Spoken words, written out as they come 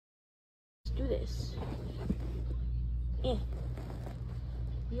this. We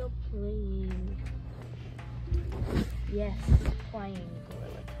are playing. Yes, playing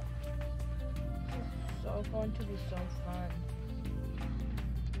Gorilla. This is so going to be so fun.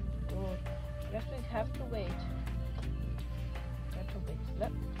 Oh, I guess we have to wait.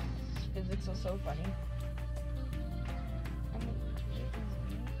 Look, physics are so funny. I mean, this is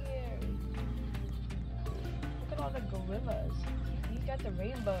weird. Look at all the gorillas. He got the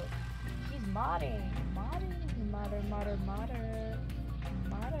rainbow. He's modding. Modder.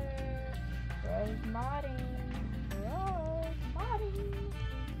 Bro's modding.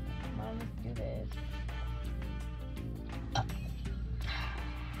 Come on, let's do this.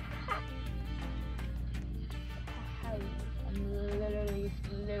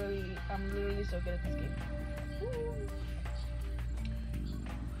 I'm literally so good at this game.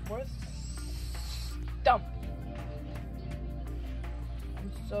 Where's Stump?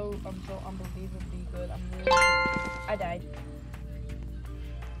 I'm so unbelievably good. I died.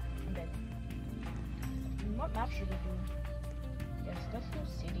 I'm dead. What map should we do? Yes, let's go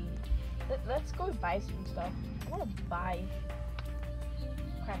city. Let's go buy some stuff. I wanna buy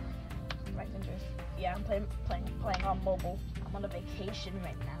crap. Right interest. Yeah, I'm playing on mobile. I'm on a vacation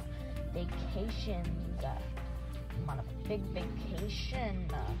right now. Vacations. I'm on a big vacation.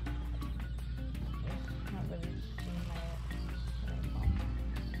 Not really seeing my phone.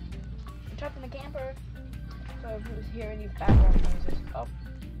 I'm trapped in the camper. So if you hear any background noises,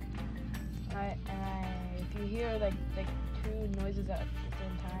 if you hear like two noises at the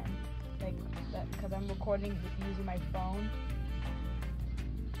same time, like that, because I'm recording using my phone.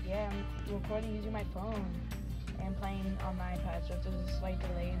 Yeah, I'm recording using my phone and playing on my iPad, so if there's a slight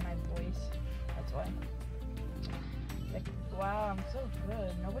delay in my voice, that's why. Like, wow, I'm so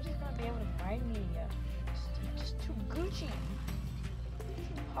good. Nobody's gonna be able to find me. Just too Gucci.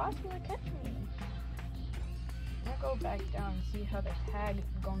 It's impossible to catch me. I'm gonna go back down and see how the tag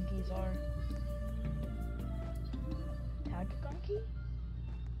gunkies are. Tag gunky?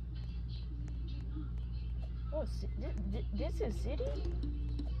 Oh, this is city?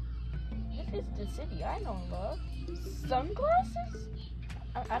 This is the city I know and love. Sunglasses?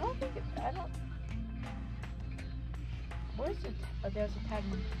 I don't think it, I don't. Where's the, there's a tag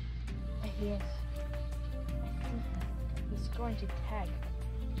monkey. Yes. I see him. He's going to tag.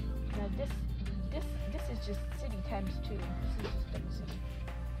 Now this is just city times 2. This is just double city.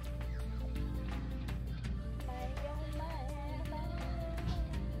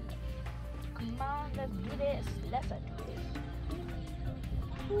 Come on, let's do this. Let's do this.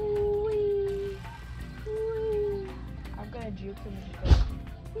 Ooh-wee. Ooh-wee. I'm gonna juke him because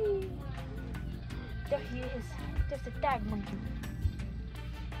there he is. There's a tag monkey.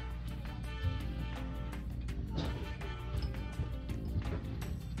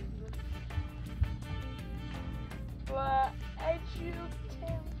 But I juked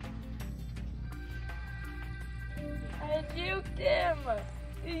him.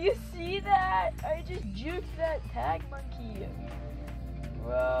 Do you see that? I just juked that tag monkey.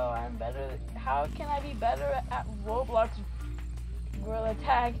 Bro, I'm better. How can I be better at Roblox Gorilla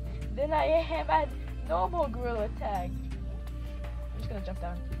Tag than I am at normal Gorilla Tag? I'm just gonna jump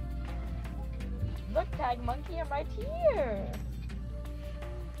down. Look, tag monkey, I'm right here.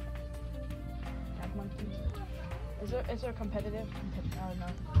 Tag monkey. Is there competitive? Oh no.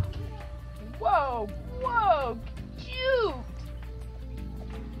 Whoa, cute.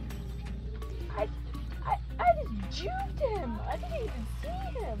 I just juked him. I didn't even see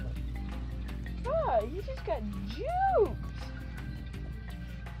him. Bro, you just got juked.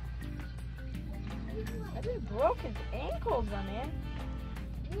 I just broke his ankles, my man.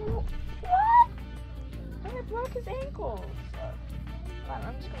 What? I broke his ankles.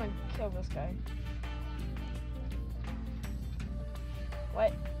 I'm just gonna kill this guy.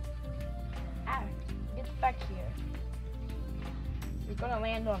 What? Ah, get back here. You're gonna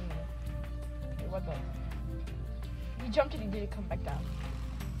land on me. Wait, what the? He jumped and he didn't come back down.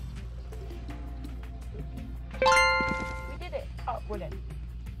 We did it. Oh, we're dead.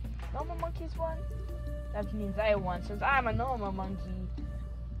 Normal monkeys won? That means I won since I'm a normal monkey.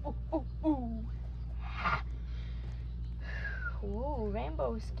 Ooh. Ooh,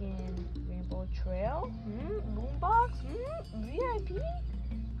 rainbow skin. Rainbow trail. Boombox. VIP.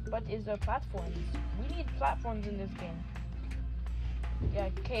 But is there platforms? We need platforms in this game. Yeah,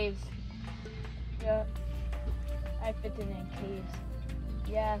 caves. Yeah. I fit in caves.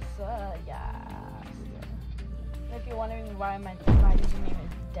 Yes, yes. If you're wondering why my username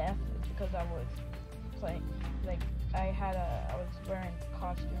is Death, it's because I was playing, like, I was wearing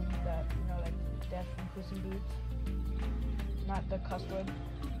costumes that, like Death and Puss in Boots. Not the cuss word.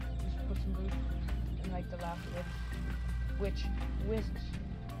 Just Puss in Boots and like the last wish.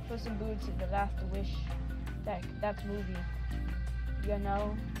 Puss in Boots and the last wish. That's movie. You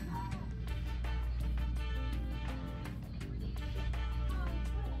know.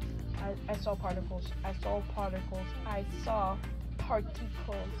 I saw particles. I saw particles. I saw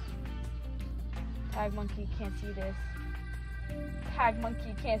particles. Tag monkey can't see this. Tag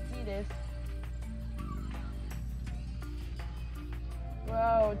monkey can't see this.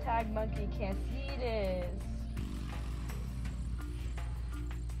 Bro, tag monkey can't see this.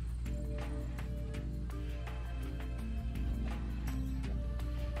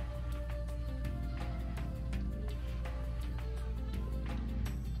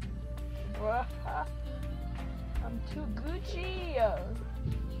 Bruh, I'm too Gucci. You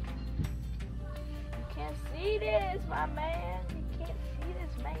can't see this, my man. You can't see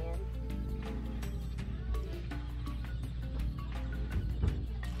this, man.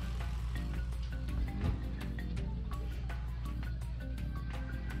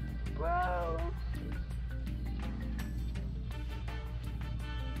 Bro.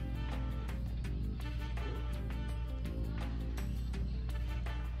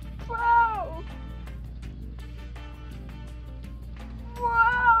 Bro!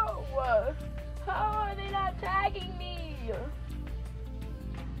 Whoa! How are they not tagging me?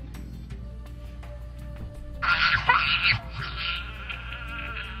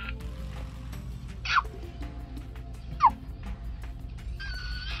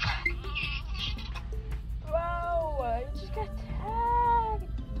 Bro, I just got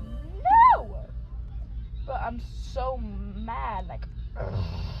tagged. No! But I'm so mad, like.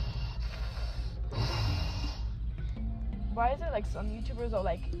 Why is it like some YouTubers are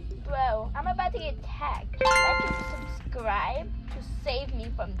like, bro, I'm about to get tagged. Like and subscribe to save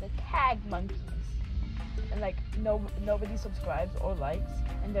me from the tag monkeys. And like nobody subscribes or likes,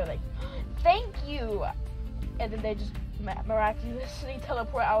 and they're like, thank you. And then they just miraculously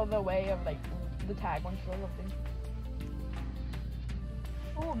teleport out of the way of like the tag monkey or something.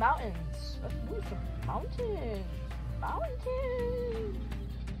 Ooh, mountains. Let's do some mountains. Mountains.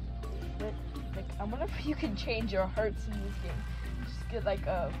 But, like, I wonder if you can change your hertz in this game. Just get like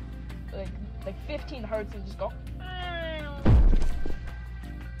 15 hertz and just go.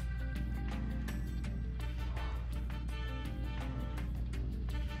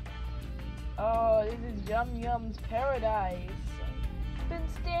 Oh, this is Yum Yum's paradise. Been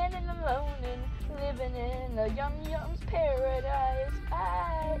standing alone and living in a Yum Yum's paradise.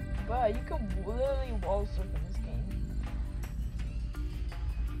 Bro, you can literally wall surf in this game.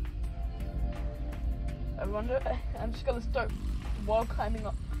 I wonder, I'm just gonna start wall climbing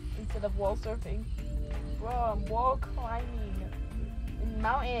up instead of wall surfing. Bro, I'm wall climbing in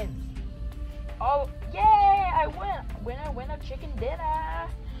mountains. Oh, yay! I win! Winner, chicken dinner!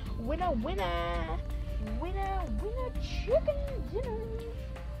 Winner, chicken dinner!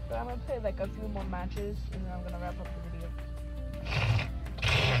 But I'm gonna play like a few more matches and then I'm gonna wrap up the video.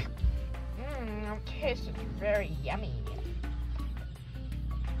 Tastes very yummy.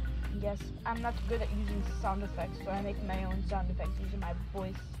 Yes, I'm not good at using sound effects, so I make my own sound effects using my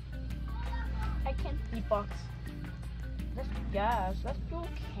voice. I can't beatbox. Let's do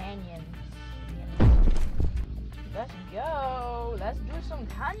canyons. Let's go. Let's do some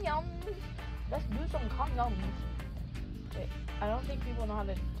canyons. Wait, I don't think people know how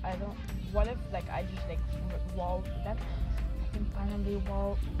to. What if like I just like wall that? I can finally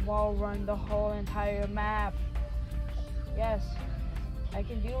wall run the whole entire map. Yes, I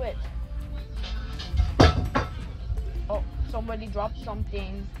can do it. Oh, somebody dropped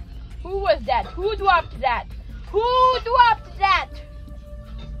something. Who was that? Who dropped that?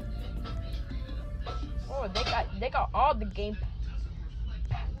 Oh, they got all the game.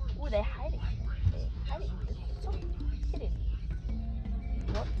 Ooh, they're hiding. It's so hidden.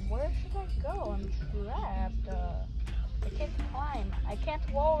 Where should I go? I'm trapped. I can't climb. I can't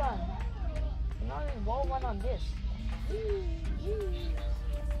wall run. I can only wall run on this. I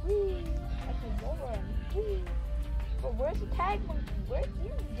can wall run. But where's the tag monkey? Where is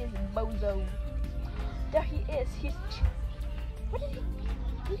this bozo? There he is. What did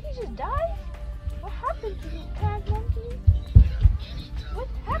he just die? What happened to this tag monkey? What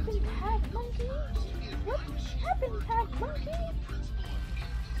happened, tag monkey? What happened, tag monkey?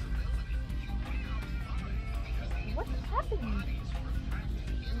 What happened?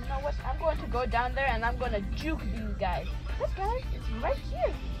 You know what? I'm going to go down there and I'm going to juke these guys. This guys, it's right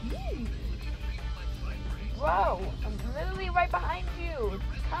here. Bro, I'm literally right behind you.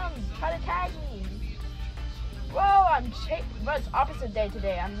 Come, try to tag me. Bro, bro, it's opposite day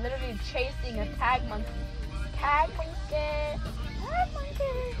today. I'm literally chasing a tag monkey. Tag monkey.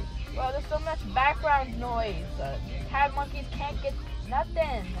 Bro, much background noise. Tag monkeys can't get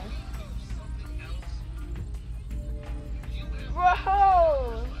nothing.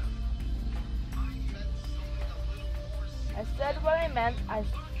 Bro! I said what I meant.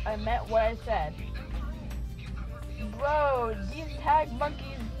 I meant what I said. Bro, these tag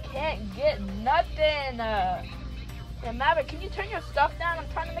monkeys can't get nothing. Yeah, Maverick, can you turn your stuff down? I'm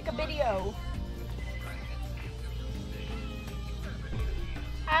trying to make a video.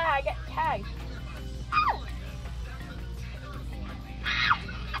 Ah, I get tagged.